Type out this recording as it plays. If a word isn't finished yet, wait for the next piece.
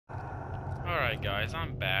Alright guys,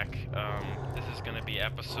 I'm back. This is gonna be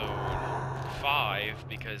episode 5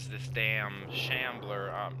 because this damn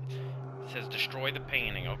shambler, says destroy the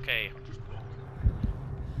painting. Okay.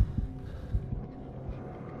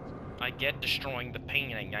 I get destroying the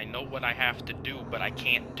painting. I know what I have to do, but I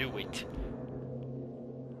can't do it.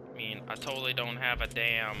 I mean, I totally don't have a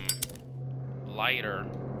damn lighter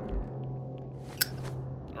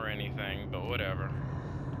or anything, but whatever.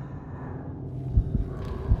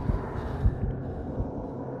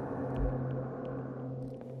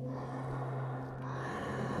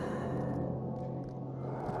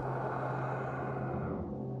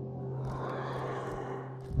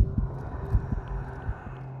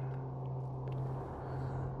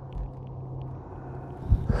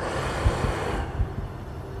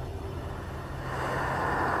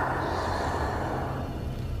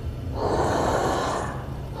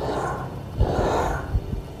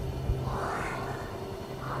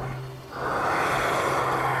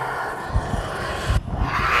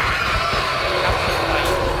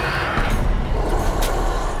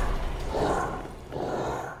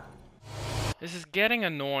 This is getting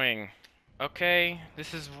annoying, okay?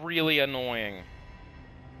 This is really annoying.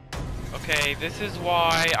 Okay, this is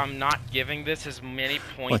why I'm not giving this as many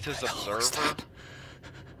points as Observer.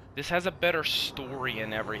 This has a better story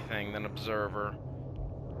and everything than Observer.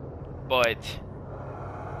 But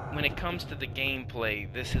when it comes to the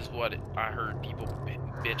gameplay, this is what I heard people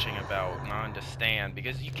bitching about, and I understand.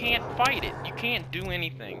 Because you can't fight it, you can't do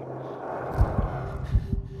anything.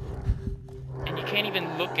 And you can't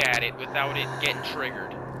even look at it without it getting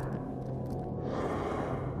triggered.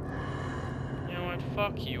 You know what?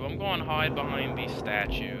 Fuck you. I'm going to hide behind these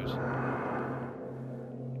statues.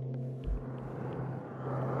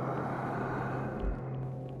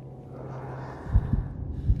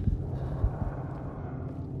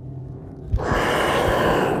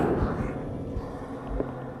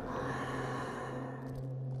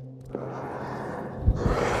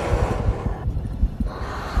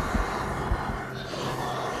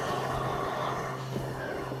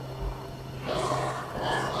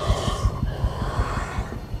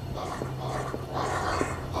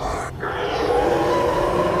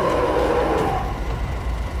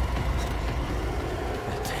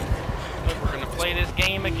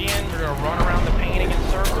 Again, we're gonna run around the painting in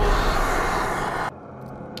circles.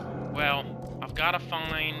 Well, I've gotta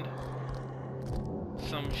find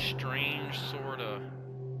some strange sorta.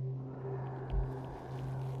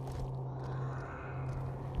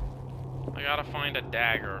 I gotta find a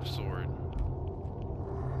dagger of sort.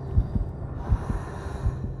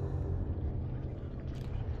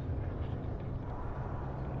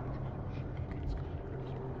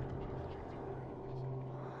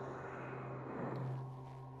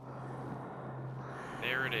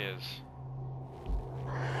 There it is.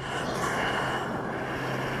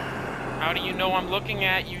 How do you know I'm looking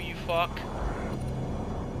at you, you fuck?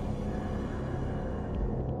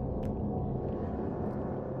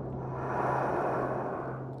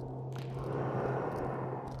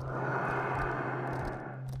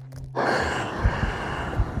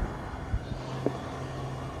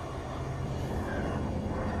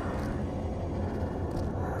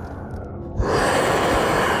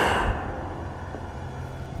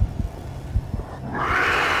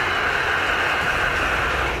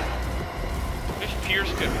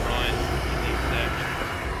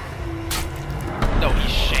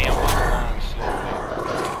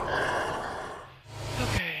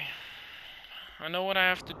 I know what I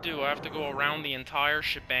have to do. I have to go around the entire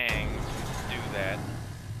shebang to do that.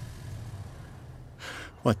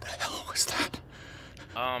 What the hell was that?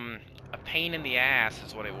 A pain in the ass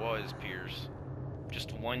is what it was, Pierce.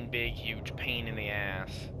 Just one big, huge pain in the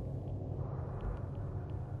ass.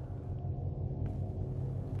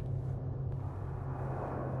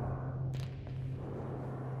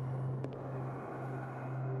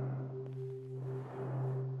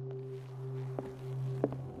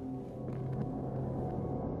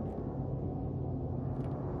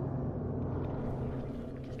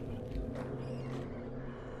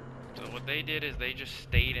 What they did is they just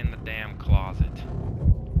stayed in the damn closet.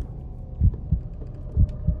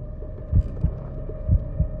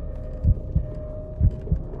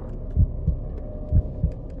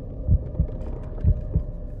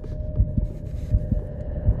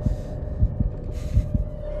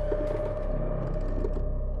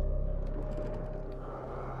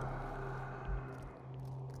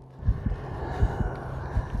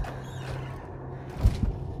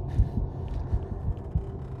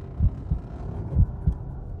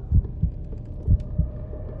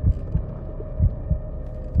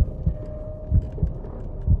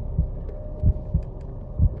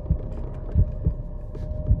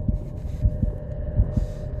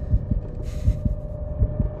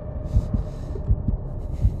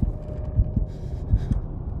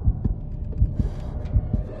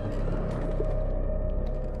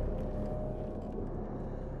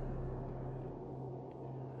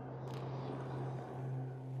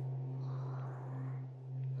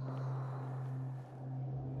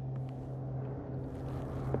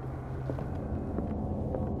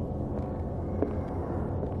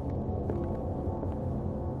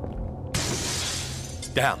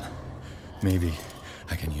 Damn. Maybe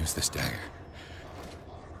I can use this dagger.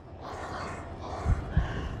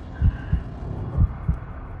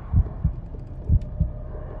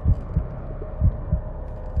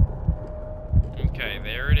 Okay,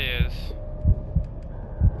 there it is.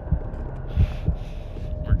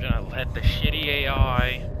 We're gonna let the shitty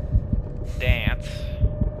AI dance.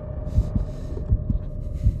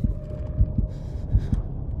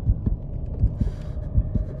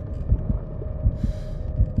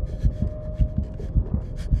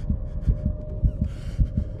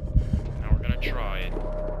 Now we're gonna try it.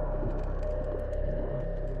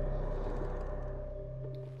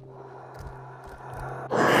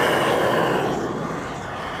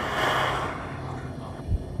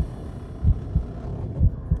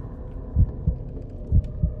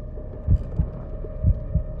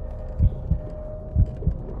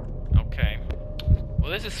 Well,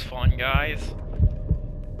 this is fun, guys.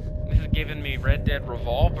 This is giving me Red Dead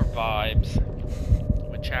Revolver vibes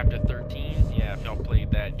with Chapter 13. Yeah, if y'all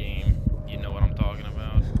played that game, you know what I'm talking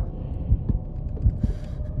about.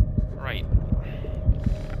 Right.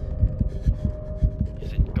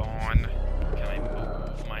 Is it gone? Can I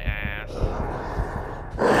move my ass?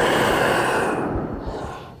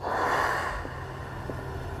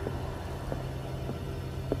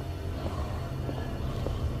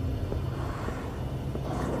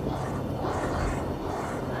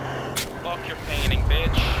 Fuck your painting,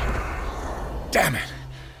 bitch. Damn it!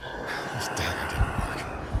 This dagger didn't work.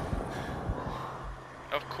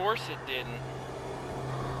 Of course it didn't.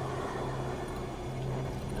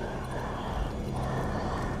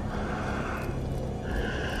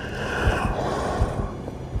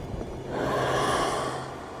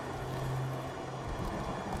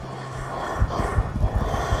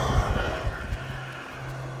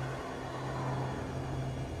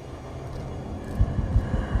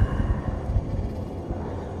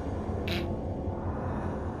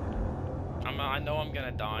 I know I'm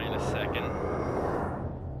gonna die in a second.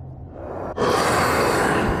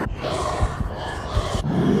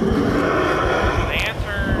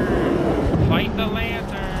 Lantern! Fight the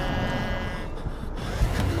lantern!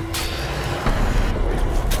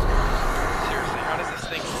 Seriously, how does this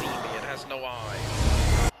thing see me? It has no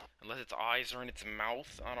eyes. Unless its eyes are in its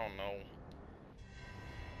mouth? I don't know.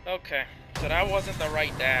 Okay, so that wasn't the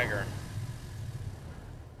right dagger.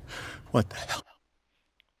 What the hell?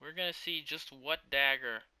 We're gonna see just what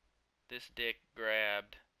dagger this dick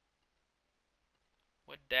grabbed.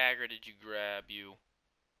 What dagger did you grab, you?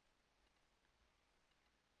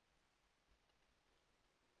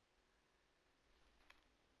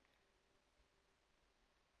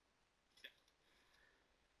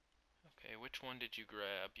 Okay, which one did you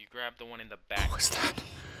grab? You grabbed the one in the back. What was that?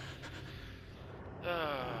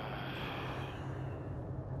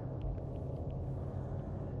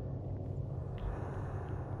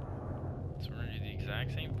 So we're gonna do the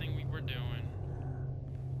exact same thing we were doing.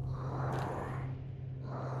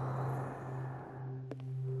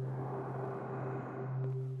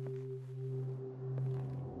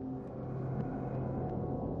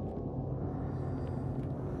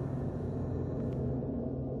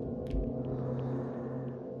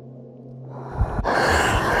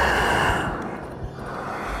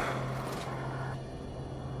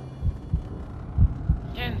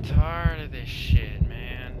 Getting tired of this shit,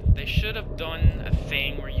 man. They should have done a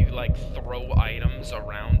thing where you, like, throw items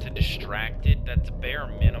around to distract it. That's bare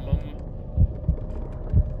minimum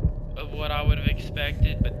of what I would have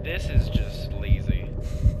expected, but this is just lazy.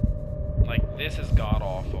 Like, this is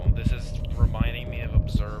god-awful. This is reminding me of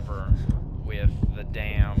Observer with the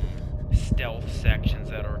damn stealth sections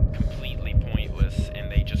that are completely pointless,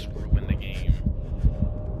 and they just ruin the game.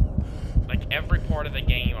 Like, every part of the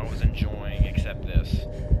game I was enjoying except this.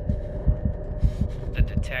 The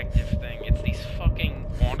detective thing. It's these fucking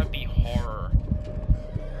wannabe horror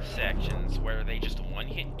sections where they just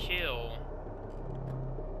one-hit kill.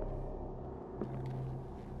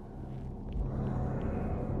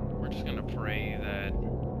 We're just gonna pray that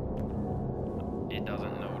it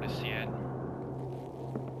doesn't notice yet.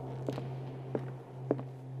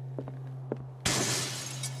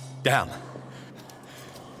 Damn.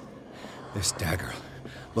 This dagger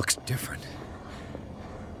looks different.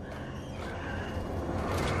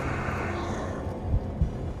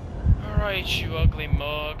 Alright, you ugly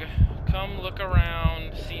mug. Come look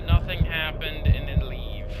around, see nothing happened, and then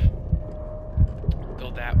leave.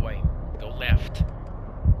 Go that way. Go left.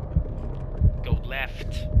 Go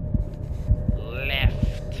left.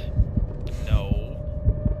 Left. No.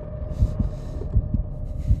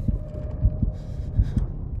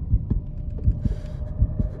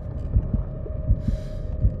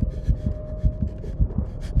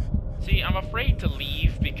 afraid to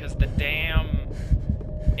leave because the damn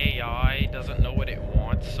AI doesn't know what it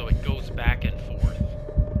wants, so it goes back and forth.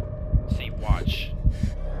 See, watch.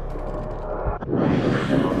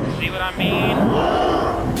 See what I mean?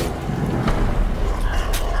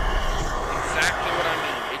 Exactly what I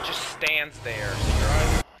mean. It just stands there.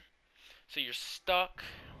 So you're stuck.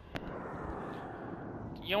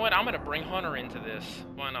 You know what? I'm gonna bring Hunter into this.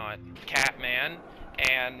 Why not? Catman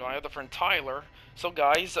and my other friend Tyler. So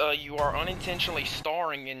guys, you are unintentionally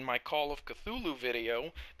starring in my Call of Cthulhu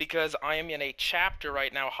video because I am in a chapter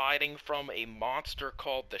right now hiding from a monster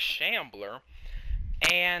called the Shambler.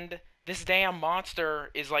 And this damn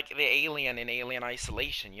monster is like the alien in Alien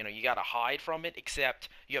Isolation. You know, you gotta hide from it, except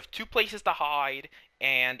you have 2 places to hide,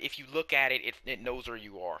 and if you look at it, it knows where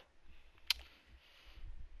you are.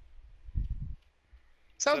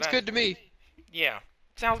 Sounds good to me. Yeah,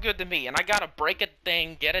 sounds good to me. And I gotta break a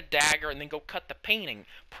thing, get a dagger, and then go cut the painting.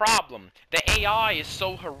 Problem, the AI is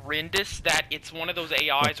so horrendous that it's one of those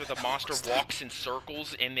AIs where the monster walks in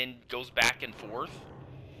circles and then goes back and forth.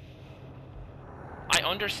 I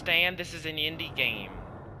understand this is an indie game.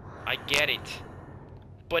 I get it.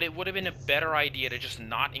 But it would have been a better idea to just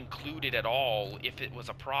not include it at all if it was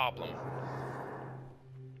a problem.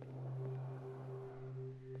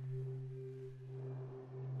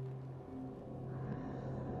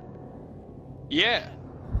 Yeah.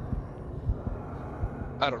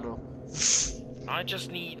 I don't know. I just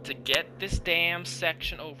need to get this damn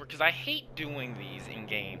section over, because I hate doing these in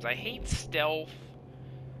games. I hate stealth,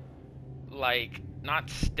 like, not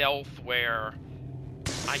stealth where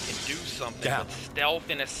I can do something, but stealth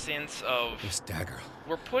in a sense of... This dagger.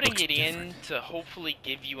 We're putting looks it in different. to hopefully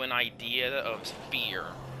give you an idea of fear.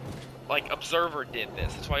 Like, Observer did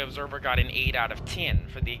this. That's why Observer got an 8 out of 10,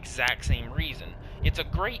 for the exact same reason. It's a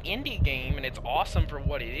great indie game, and it's awesome for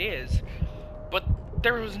what it is, but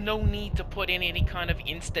there was no need to put in any kind of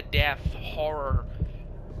insta-death, horror,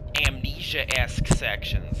 amnesia-esque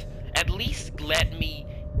sections. At least let me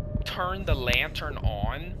turn the lantern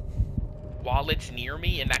on while it's near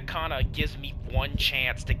me, and that kind of gives me one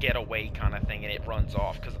chance to get away kind of thing, and it runs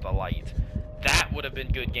off because of the light. That would have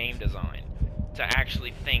been good game design. To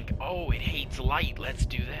actually think, oh, it hates light, let's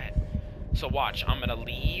do that. So watch, I'm gonna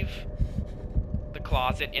leave the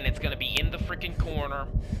closet, and it's gonna be in the freaking corner.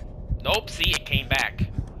 Nope, see, it came back.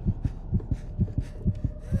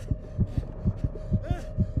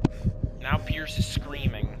 Now Pierce is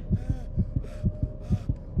screaming.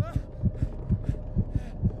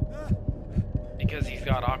 Because he's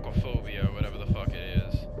got aquaphobia, whatever the fuck it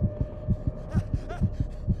is.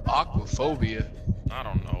 Aquaphobia? I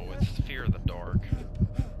don't know, it's fear of the dark.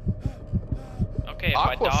 Okay, if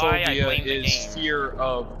I die, I blame the game. Aquaphobia is fear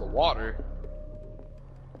of the water.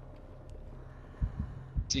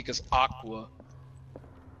 See, because aqua.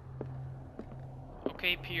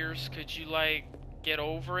 Okay, Pierce, could you, like, get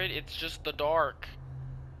over it? It's just the dark.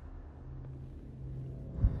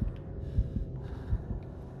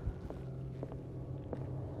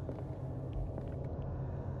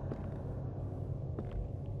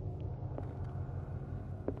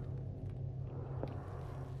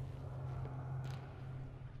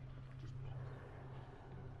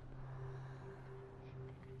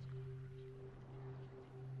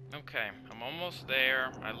 Okay, I'm almost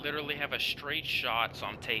there. I literally have a straight shot, so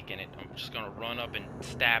I'm taking it. I'm just gonna run up and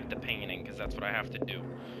stab the painting, because that's what I have to do.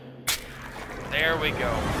 There we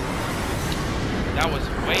go. That was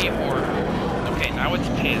way horrible. Okay, now it's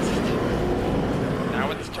pissed.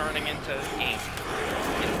 Now it's turning into ink.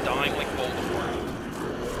 It's dying like Voldemort.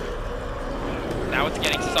 Now it's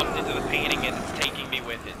getting sucked into the painting, and it's taking me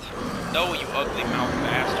with it. No, you ugly mouth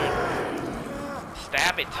bastard.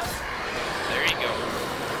 Stab it. There you go.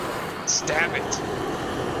 Stab it.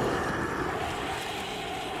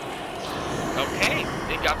 Okay,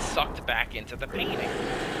 it got sucked back into the painting.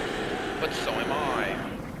 But so am I.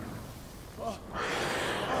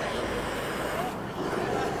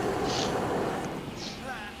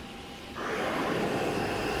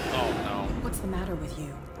 Oh no. What's the matter with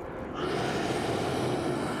you?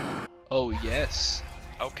 Oh, yes.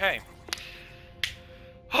 Okay.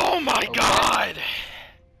 Oh my god!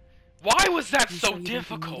 Why was that You so sure you don't be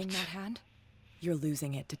difficult? needing that hand? You're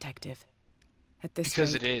losing it, Detective. At this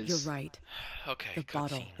Because rate, it is. you're right. Okay, The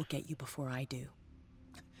bottle cutscene. will get you before I do.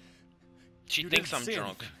 She You thinks didn't I'm see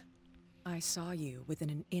drunk. anything. I saw you within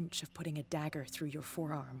an inch of putting a dagger through your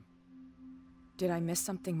forearm. Did I miss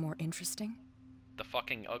something more interesting? The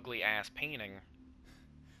fucking ugly ass painting.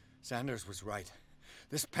 Sanders was right.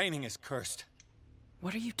 This painting is cursed.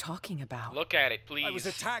 What are you talking about? Look at it, please. I was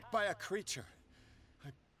attacked by a creature. I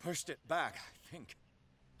pushed it back, I think.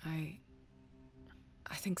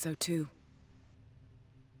 I think so too.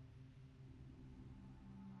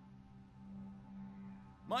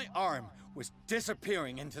 My arm was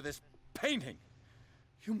disappearing into this painting.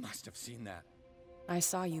 You must have seen that. I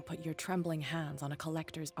saw you put your trembling hands on a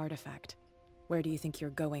collector's artifact. Where do you think you're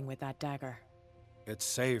going with that dagger? It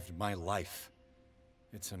saved my life.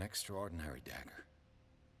 It's an extraordinary dagger.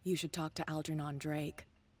 You should talk to Algernon Drake.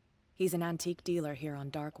 He's an antique dealer here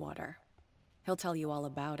on Darkwater. He'll tell you all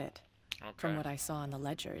about it. Okay. From what I saw in the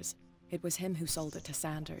ledgers, it was him who sold it to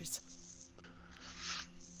Sanders.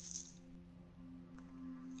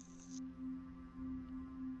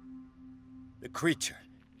 The creature,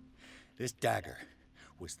 this dagger,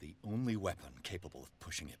 was the only weapon capable of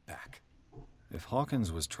pushing it back. If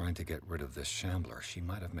Hawkins was trying to get rid of this shambler, she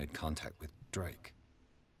might have made contact with Drake.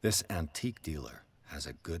 This antique dealer has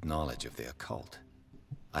a good knowledge of the occult.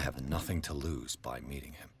 I have nothing to lose by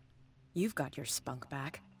meeting him. You've got your spunk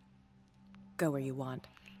back. Go where you want.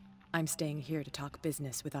 I'm staying here to talk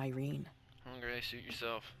business with Irene. Okay, suit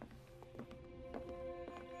yourself.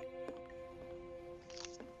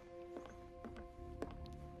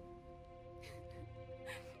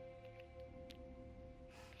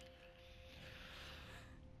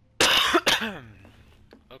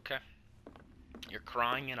 Okay. You're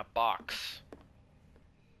crying in a box.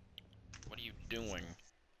 What are you doing?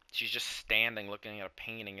 She's just standing looking at a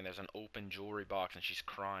painting and there's an open jewelry box and she's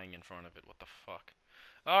crying in front of it. What the fuck?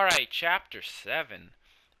 Alright, chapter 7.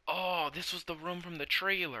 Oh, this was the room from the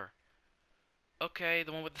trailer. Okay,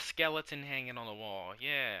 the one with the skeleton hanging on the wall.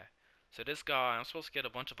 Yeah. So this guy, I'm supposed to get a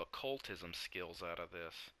bunch of occultism skills out of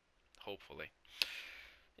this. Hopefully.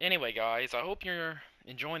 Anyway, guys, I hope you're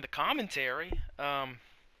enjoying the commentary.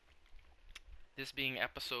 This being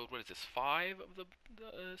episode, what is this, 5 of the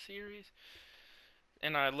series?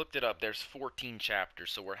 And I looked it up, there's 14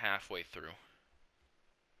 chapters, so we're halfway through.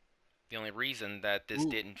 The only reason that this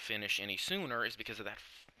didn't finish any sooner is because of that.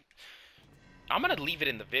 I'm gonna leave it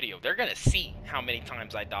in the video. They're gonna see how many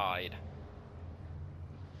times I died.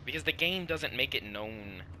 Because the game doesn't make it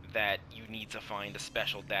known that you need to find a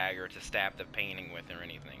special dagger to stab the painting with or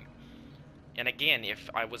anything. And again, if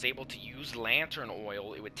I was able to use lantern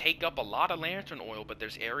oil, it would take up a lot of lantern oil, but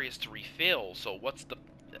there's areas to refill, so what's the...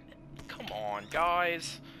 Come on,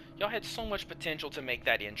 guys. Y'all had so much potential to make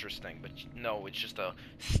that interesting, but no, it's just a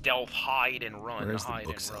stealth hide and run, Where's the hide and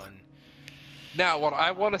bookseller? run. Now, what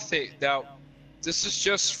I want to say, now, this is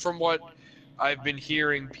just from what I've been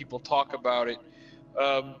hearing people talk about it.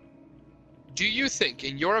 Do you think,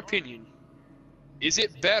 in your opinion, is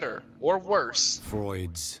it better or worse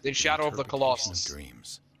Freud's than Shadow of the interpretation Colossus? of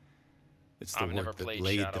dreams. It's the I've never work that played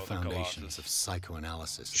laid Shadow the of the foundations Colossus. of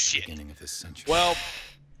psychoanalysis at Shit. the beginning of this century. Well,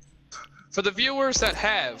 for the viewers that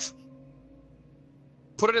have,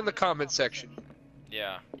 put it in the comment section.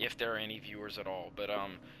 Yeah, if there are any viewers at all. But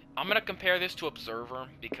I'm gonna compare this to Observer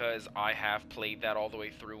because I have played that all the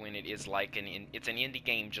way through, and it is like it's an indie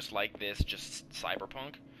game just like this, just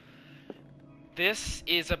cyberpunk. This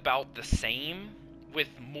is about the same with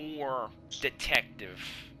more detective.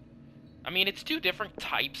 I mean, it's two different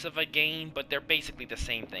types of a game, but they're basically the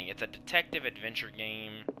same thing. It's a detective adventure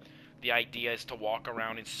game. The idea is to walk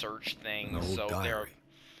around and search things, An old so diary.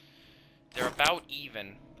 they're about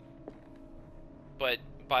even. But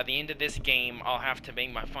by the end of this game, I'll have to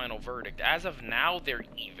make my final verdict. As of now, they're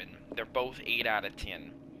even. They're both 8 out of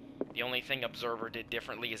 10. The only thing Observer did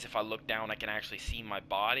differently is if I look down, I can actually see my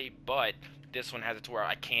body, but this one has it to where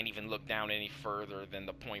I can't even look down any further than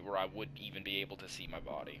the point where I would even be able to see my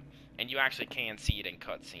body. And you actually can see it in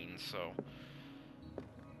cutscenes, so...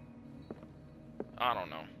 I don't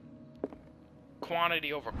know.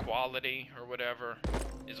 Quantity over quality, or whatever,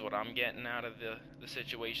 is what I'm getting out of the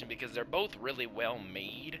situation, because they're both really well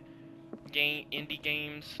made indie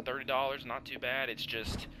games. $30, not too bad. It's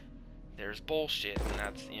just, there's bullshit, and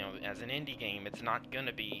that's, you know, as an indie game, it's not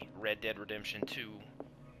gonna be Red Dead Redemption 2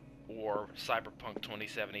 or Cyberpunk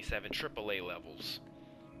 2077 AAA levels.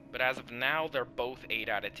 But as of now, they're both 8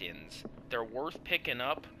 out of 10s. They're worth picking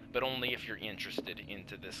up, but only if you're interested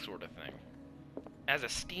into this sort of thing. As a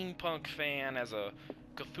steampunk fan, as a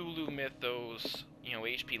Cthulhu mythos, you know,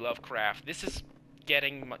 H.P. Lovecraft, this is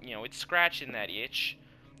getting, you know, it's scratching that itch.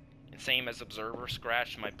 And same as Observer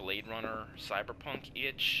scratched my Blade Runner Cyberpunk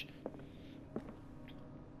itch.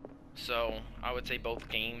 So, I would say both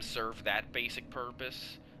games serve that basic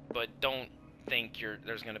purpose, but don't think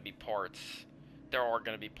there's going to be parts. There are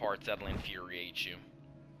going to be parts that'll infuriate you.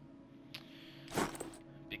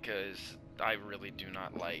 Because I really do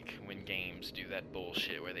not like when games do that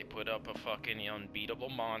bullshit where they put up a fucking unbeatable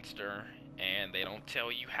monster and they don't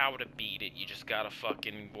tell you how to beat it. You just gotta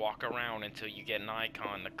fucking walk around until you get an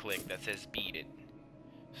icon to click that says beat it.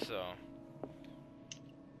 So,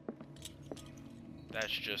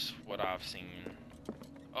 that's just what I've seen.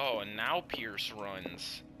 Oh, and now Pierce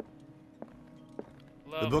runs.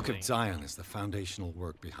 The Book of Lovely. Zion is the foundational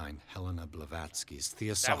work behind Helena Blavatsky's That would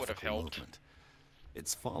have theosophical helped. movement.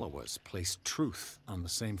 Its followers place truth on the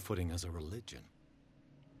same footing as a religion.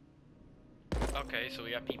 Okay, so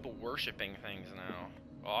we got people worshipping things now.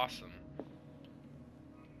 Awesome.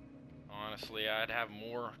 Honestly, I'd have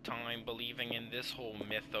more time believing in this whole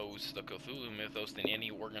mythos, the Cthulhu mythos, than any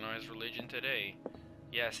organized religion today.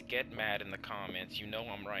 Yes, get mad in the comments, you know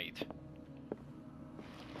I'm right.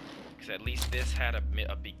 Because at least this had a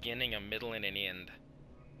beginning, a middle, and an end.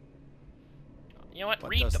 You know what? What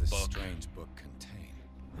Read does the this book. strange book contain?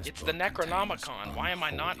 This It's the book contains Necronomicon. Why am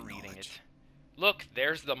I not unholy reading knowledge. it? Look,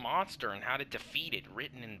 there's the monster and how to defeat it,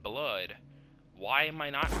 written in blood. Why am I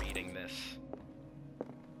not reading this?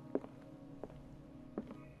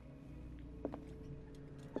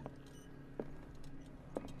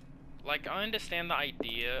 Like, I understand the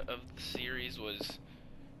idea of the series was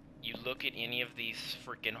you look at any of these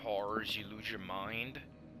freaking horrors, you lose your mind.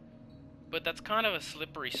 But that's kind of a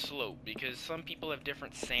slippery slope, because some people have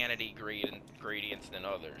different sanity gradients than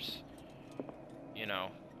others. You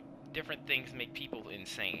know, different things make people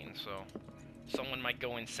insane, so someone might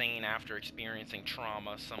go insane after experiencing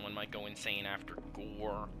trauma, someone might go insane after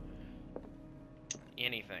gore,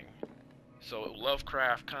 anything. So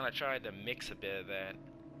Lovecraft kind of tried to mix a bit of that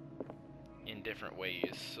in different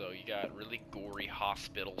ways. So you got really gory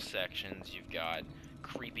hospital sections, you've got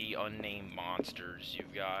creepy unnamed monsters,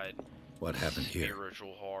 you've got What happened here?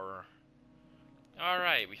 spiritual horror.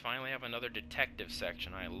 Alright, we finally have another detective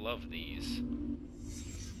section. I love these.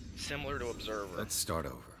 Similar to Observer. Let's start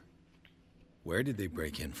over. Where did they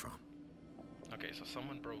break in from? Okay, so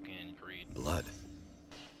someone broke in, great. Blood.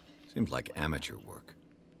 Seems like amateur work.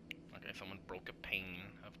 Okay, someone broke a pane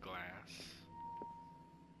of glass.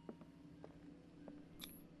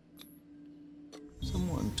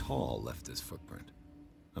 Someone tall left this footprint.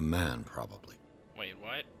 A man, probably. Wait,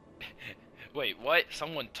 what? Wait, what?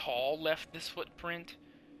 Someone tall left this footprint?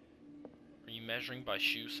 Are you measuring by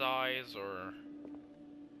shoe size, or...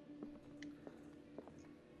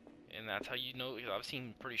 And that's how you know? I've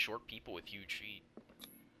seen pretty short people with huge feet.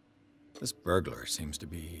 This burglar seems to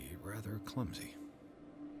be rather clumsy.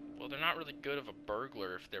 Well, they're not really good of a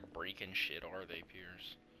burglar if they're breaking shit, are they,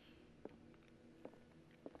 Piers?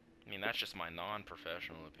 I mean, that's just my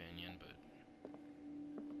non-professional opinion, but...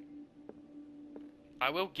 I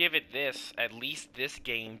will give it this. At least this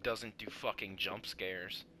game doesn't do fucking jump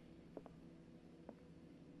scares.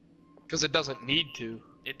 Because it doesn't need to.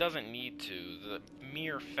 It doesn't need to. The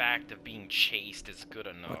mere fact of being chased is good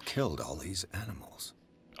enough. What killed all these animals?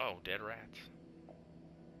 Oh, dead rats.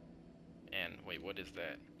 And, wait, what is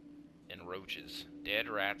that? And roaches. Dead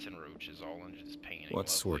rats and roaches all under this painting. What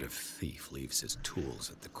sort Lovely. of thief leaves his tools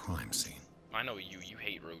at the crime scene? I know you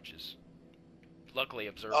hate roaches. Luckily,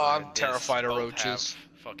 Observer Oh, I'm and this terrified of both roaches.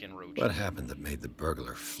 have fucking roaches. What happened that made the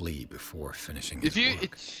burglar flee before finishing his If you,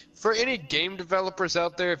 work? for any game developers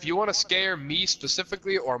out there, if you want to scare me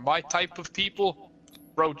specifically or my type of people,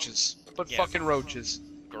 roaches. Put Yeah. fucking roaches.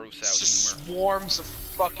 Gross out Just humor. swarms of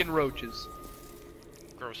fucking roaches.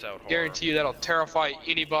 Gross out horror. Guarantee you that'll terrify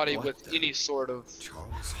anybody What with the- any sort of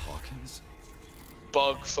Charles Hawkins?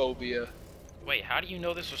 bug phobia. Wait, how do you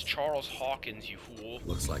know this was Charles Hawkins, you fool?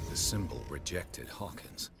 Looks like the symbol rejected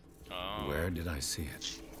Hawkins. Oh, Where did I see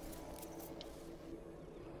it?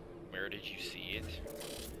 where did you see it?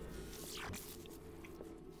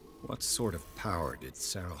 What sort of power did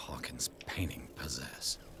Sarah Hawkins' painting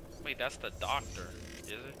possess? Wait, that's the doctor,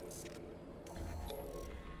 is it?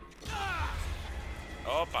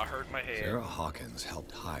 Oh, I hurt my head. Sarah Hawkins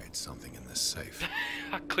helped hide something in this safe.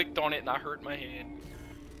 I clicked on it and I hurt my head.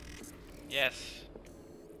 Yes.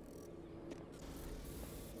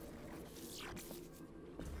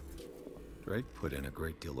 Drake put in a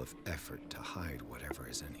great deal of effort to hide whatever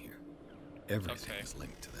is in here. Everything Okay. is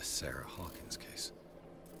linked to the Sarah Hawkins case.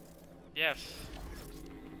 Yes.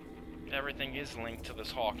 Everything is linked to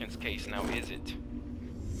this Hawkins case now, is it?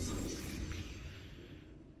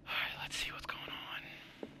 Alright, let's see what's going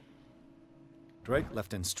on. Drake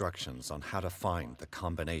left instructions on how to find the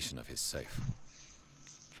combination of his safe.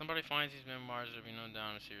 Somebody finds these memoirs, there'll be no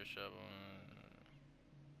down and serious trouble.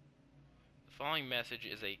 The following message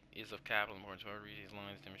is of capital importance. Whoever reads these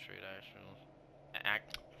lines demonstrate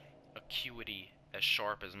acuity as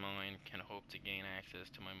sharp as mine can hope to gain access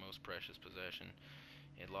to my most precious possession.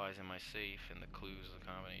 It lies in my safe, and the clues of the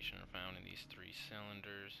combination are found in these 3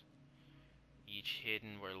 cylinders, each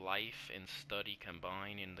hidden where life and study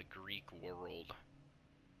combine in the Greek world.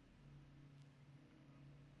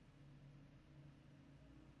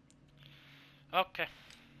 Okay.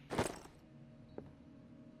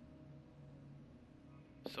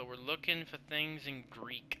 So we're looking for things in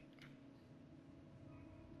Greek.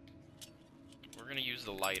 We're gonna use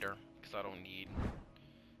the lighter, because I don't need...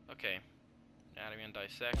 Okay. Anatomy and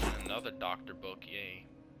dissection, another doctor book, yay.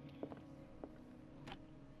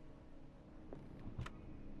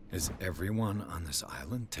 Is everyone on this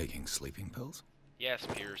island taking sleeping pills? Yes,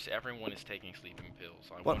 Pierce, everyone is taking sleeping pills.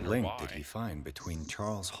 I What wonder link why. did he find between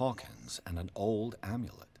Charles Hawkins and an old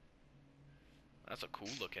amulet? That's a cool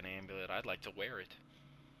looking amulet. I'd like to wear it.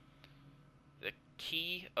 The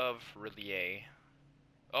key of Relier.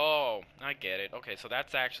 Oh, I get it. Okay, so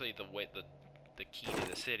that's actually the way the key to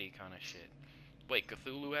the city kind of shit. Wait,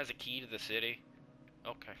 Cthulhu has a key to the city?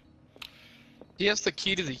 Okay. He has the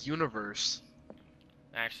key to the universe.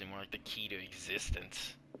 Actually, more like the key to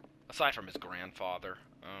existence. Aside from his grandfather.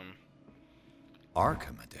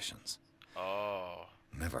 Arkham editions. Oh.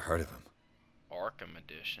 Never heard of him. Arkham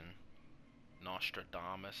edition.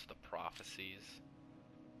 Nostradamus, the prophecies.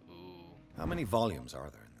 Ooh. How many volumes are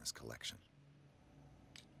there in this collection?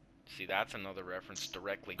 See, that's another reference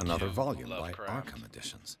directly Another to volume by Lovecraft. Arkham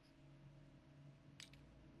editions.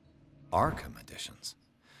 Arkham editions.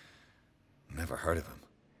 Never heard of him.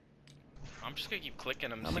 I'm just gonna keep clicking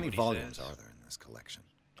them. How many volumes are there in this collection?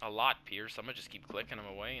 A lot, Pierce. I'm gonna just keep clicking them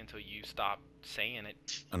away until you stop saying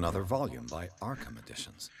it. Another volume by Arkham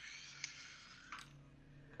editions.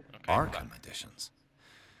 Okay, Arkham editions.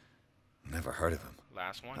 Never heard of him.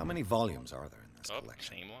 last one. How many volumes are there in this Oh,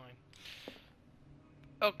 collection? same line.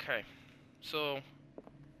 Okay, so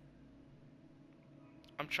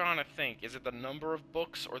I'm trying to think. Is it the number of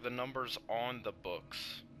books or the numbers on the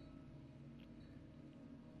books?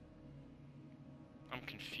 I'm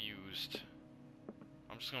confused.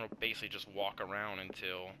 I'm just gonna basically just walk around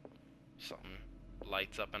until something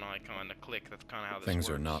lights up an icon to click. That's kind of how this Things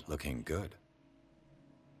works. are not looking good.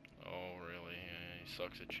 Oh, really? Yeah, he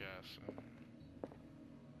sucks at chess.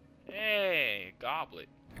 Hey, goblet.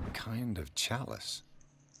 A kind of chalice.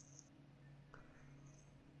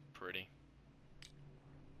 Pretty.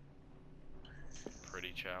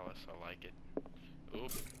 Pretty chalice. I like it.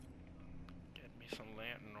 Oop. Get me some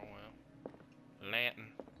lantern oil. Lantern.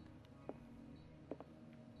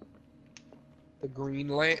 The Green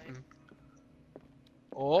Lantern.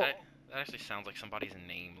 Oh, That actually sounds like somebody's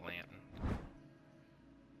name, Lantern.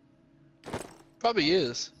 probably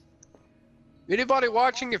is. Anybody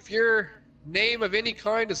watching, if your name of any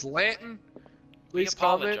kind is Lantern, please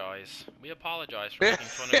comment. We apologize for making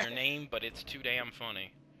fun of your name, but it's too damn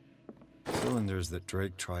funny. Cylinders that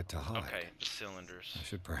Drake tried to hide. Okay, the cylinders. I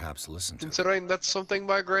should perhaps listen to it. Considering that's something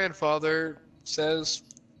my grandfather says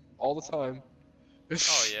all the time.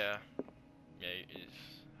 Oh, yeah. Yeah,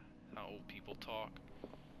 it's how old people talk.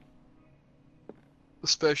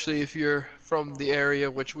 Especially if you're from the area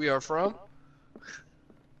which we are from.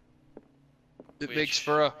 It makes Which-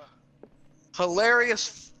 for a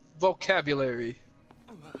hilarious vocabulary.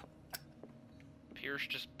 Pierce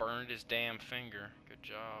just burned his damn finger. Good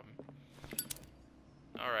job.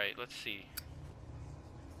 Alright, let's see.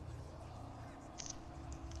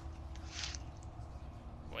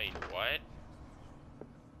 Wait, what?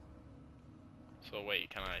 So wait,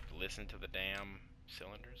 can I listen to the damn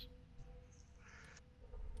cylinders?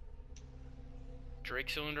 Drake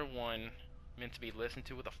cylinder 1, meant to be listened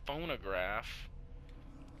to with a phonograph.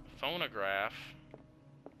 Phonograph?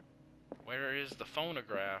 Where is the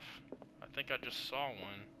phonograph? I think I just saw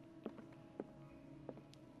one.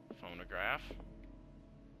 Phonograph.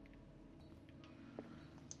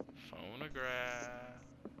 Phonograph.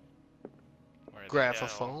 Where the hell?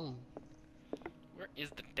 Graphophone. Where is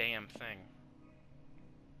the damn thing?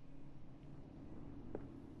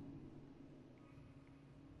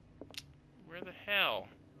 Where the hell?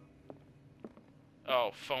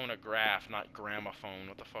 Oh, phonograph, not gramophone.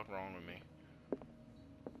 What the fuck wrong with me?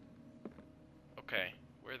 Okay,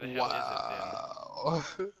 where the hell Wow. is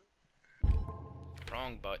it then?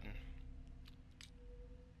 Wrong button.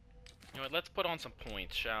 You know what, let's put on some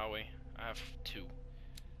points, shall we? I have 2.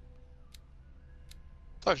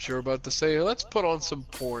 Thought you were about to say, let's put on some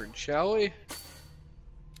porn, shall we?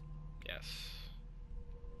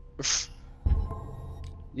 Yes.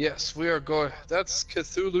 Yes, we are going. That's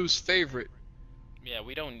Cthulhu's favorite. Yeah,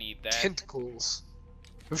 we don't need that. Tentacles.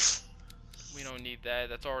 We don't need that.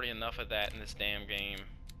 That's already enough of that in this damn game.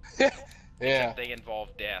 Yeah. Except they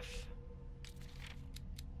involve death.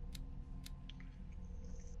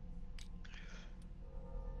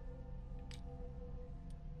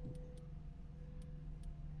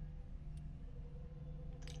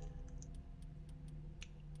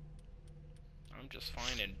 I'm just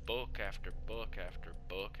finding book after book after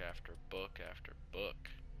book after book after book.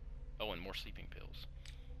 Oh, and more sleeping pills.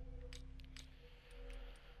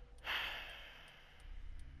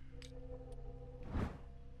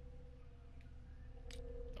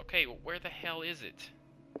 Okay, well, where the hell is it?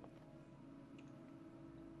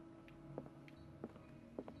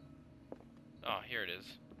 Oh, here it is.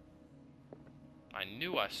 I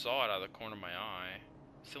knew I saw it out of the corner of my eye.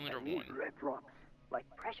 Cylinder And these 1. red drops, like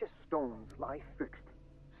precious stones, lie fixed,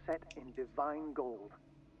 set in divine gold.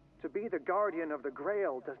 To be the guardian of the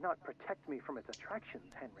Grail does not protect me from its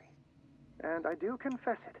attractions, Henry. And I do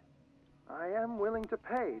confess it. I am willing to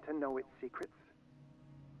pay to know its secrets.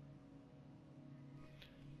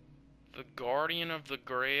 The Guardian of the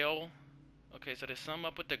Grail? Okay, so to sum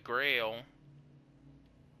up with the Grail...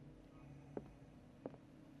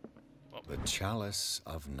 Well, The Chalice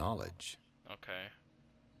of Knowledge. okay.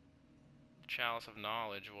 Chalice of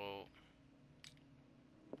Knowledge, well...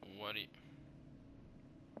 What do you...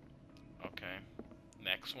 Okay.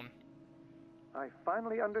 Next one. I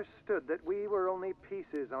finally understood that we were only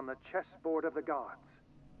pieces on the chessboard of the gods.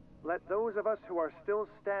 Let those of us who are still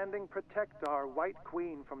standing protect our White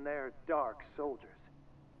Queen from their dark soldiers.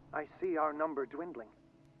 I see our number dwindling,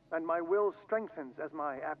 and my will strengthens as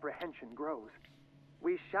my apprehension grows.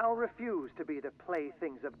 We shall refuse to be the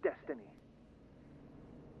playthings of destiny.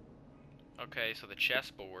 Okay, so the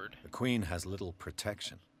chessboard. The Queen has little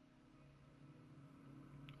protection.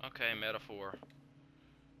 Okay, metaphor.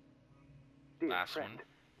 Dear Last friend, one.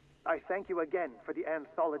 I thank you again for the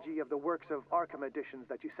anthology of the works of Arkham editions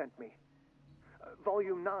that you sent me.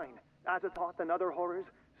 Volume 9, Azathoth and Other Horrors,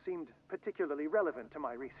 seemed particularly relevant to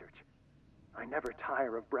my research. I never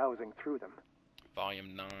tire of browsing through them.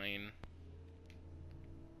 Volume 9.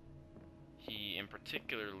 He in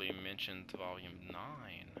particularly mentioned Volume 9.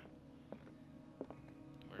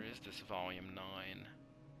 Where is this Volume 9?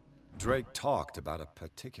 Drake talked about a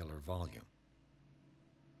particular volume.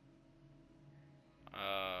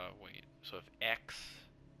 Wait. So if X...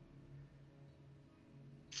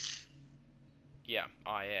 Yeah,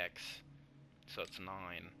 IX. So it's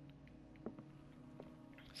 9.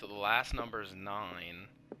 So the last number is 9.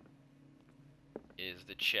 Is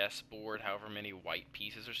the chessboard however many white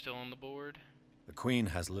pieces are still on the board? The Queen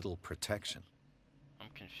has little protection. I'm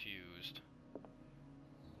confused.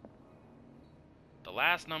 The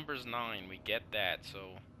last number's 9, we get that,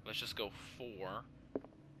 so let's just go 4.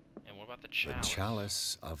 And what about the chalice? The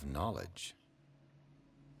Chalice of Knowledge.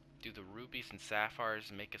 Do the rubies and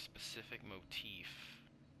sapphires make a specific motif?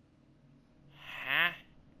 Huh?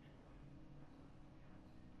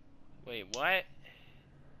 Wait, what?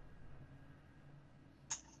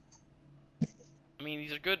 I mean,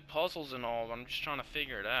 these are good puzzles and all, but I'm just trying to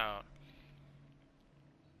figure it out.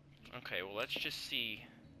 Okay, well, let's just see.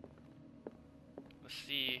 Let's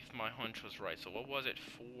see if my hunch was right. So what was it?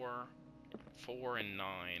 4 and 9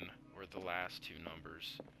 were the last two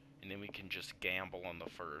numbers. And then we can just gamble on the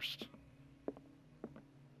first.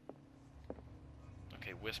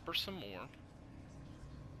 Okay, whisper some more.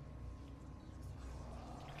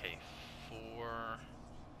 Okay, 4...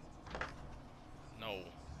 No.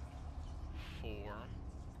 4...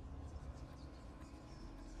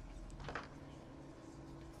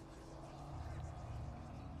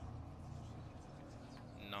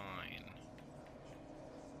 9.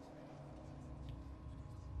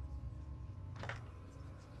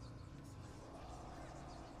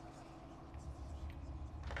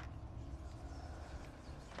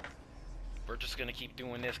 We're just gonna keep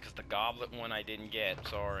doing this because the goblet one I didn't get,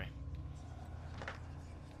 sorry.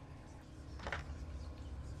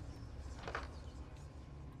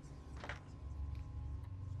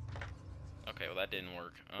 Okay, well that didn't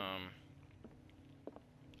work.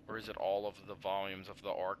 Or is it all of the volumes of the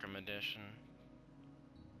Arkham edition?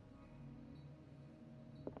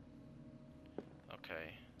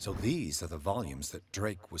 Okay. So these are the volumes that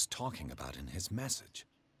Drake was talking about in his message.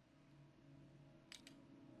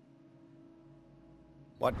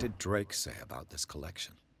 What did Drake say about this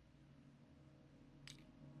collection?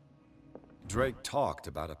 Drake talked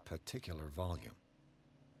about a particular volume.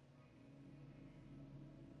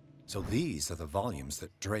 So these are the volumes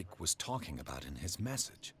that Drake was talking about in his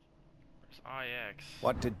message. Where's IX?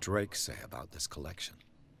 What did Drake say about this collection?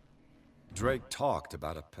 Drake talked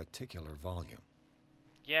about a particular volume.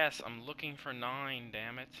 Yes, I'm looking for 9,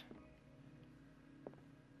 damn it.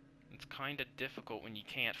 It's kinda difficult when you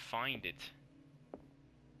can't find it.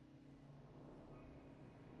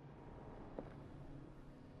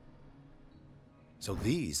 So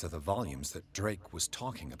these are the volumes that Drake was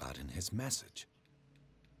talking about in his message.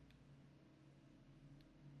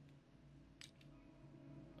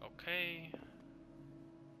 Okay.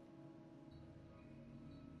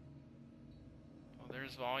 Well,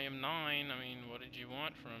 there's volume 9. I mean, what did you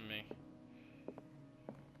want from me?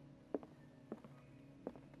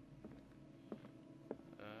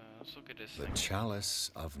 let's look at this The thing.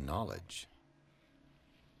 Chalice of Knowledge.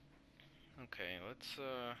 Okay, let's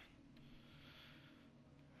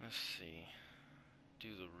see. Do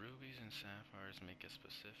the rubies and sapphires make a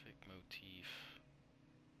specific motif?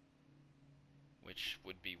 Which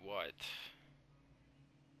would be what?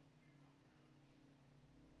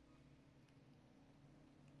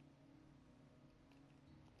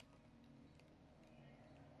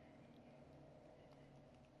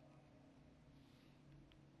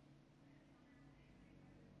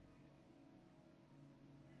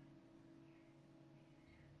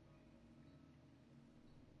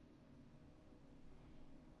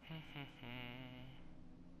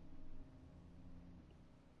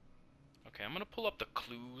 Okay, I'm gonna pull up the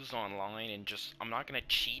clues online and just, I'm not gonna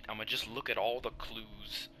cheat, I'm gonna just look at all the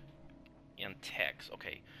clues in text.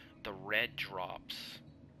 Okay, the red drops.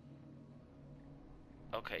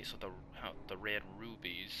 Okay, so the red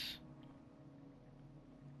rubies.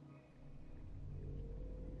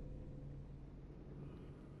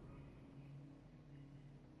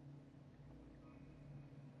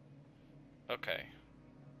 Okay,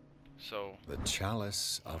 so The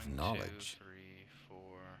Chalice of 1, 2, Knowledge. 3, 4,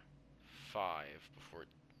 5 before.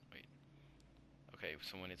 Wait. Okay,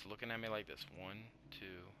 so when it's looking at me like this, 1, 2,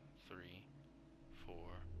 3, 4,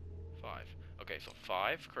 5. Okay, so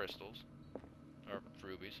 5 crystals or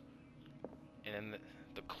rubies, and then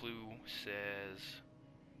the clue says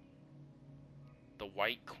the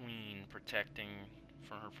White Queen protecting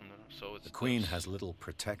from her from the. So it's The Queen has little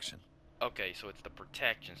protection. Okay, so it's the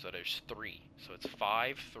protection. So there's 3. So it's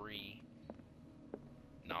 5, 3,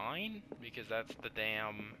 9, because that's the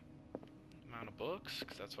damn amount of books.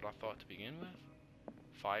 Because that's what I thought to begin with.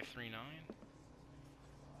 5, 3, 9.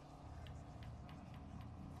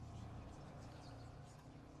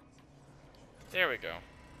 There we go.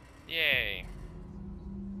 Yay.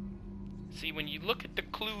 See, when you look at the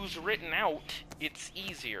clues written out, it's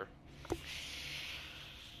easier.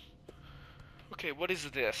 Okay, what is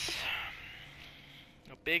this?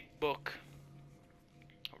 A big book.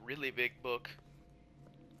 A really big book.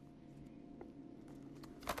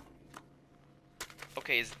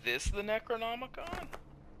 Okay, is this the Necronomicon?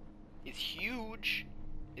 It's huge.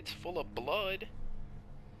 It's full of blood.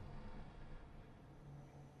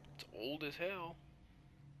 It's old as hell.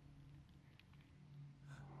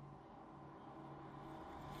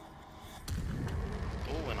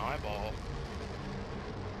 Oh, an eyeball.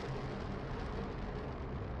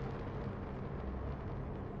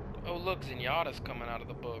 Oh, look, Zenyatta's coming out of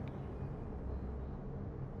the book.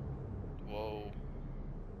 Whoa.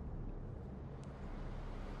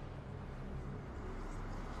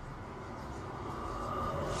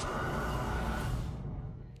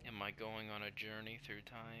 Am I going on a journey through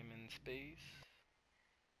time and space?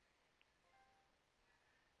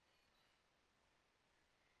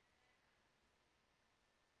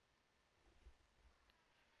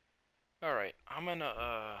 Alright, I'm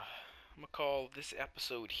gonna call this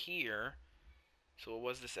episode here. So it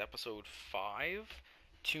was this episode 5.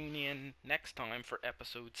 Tune in next time for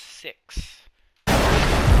episode 6.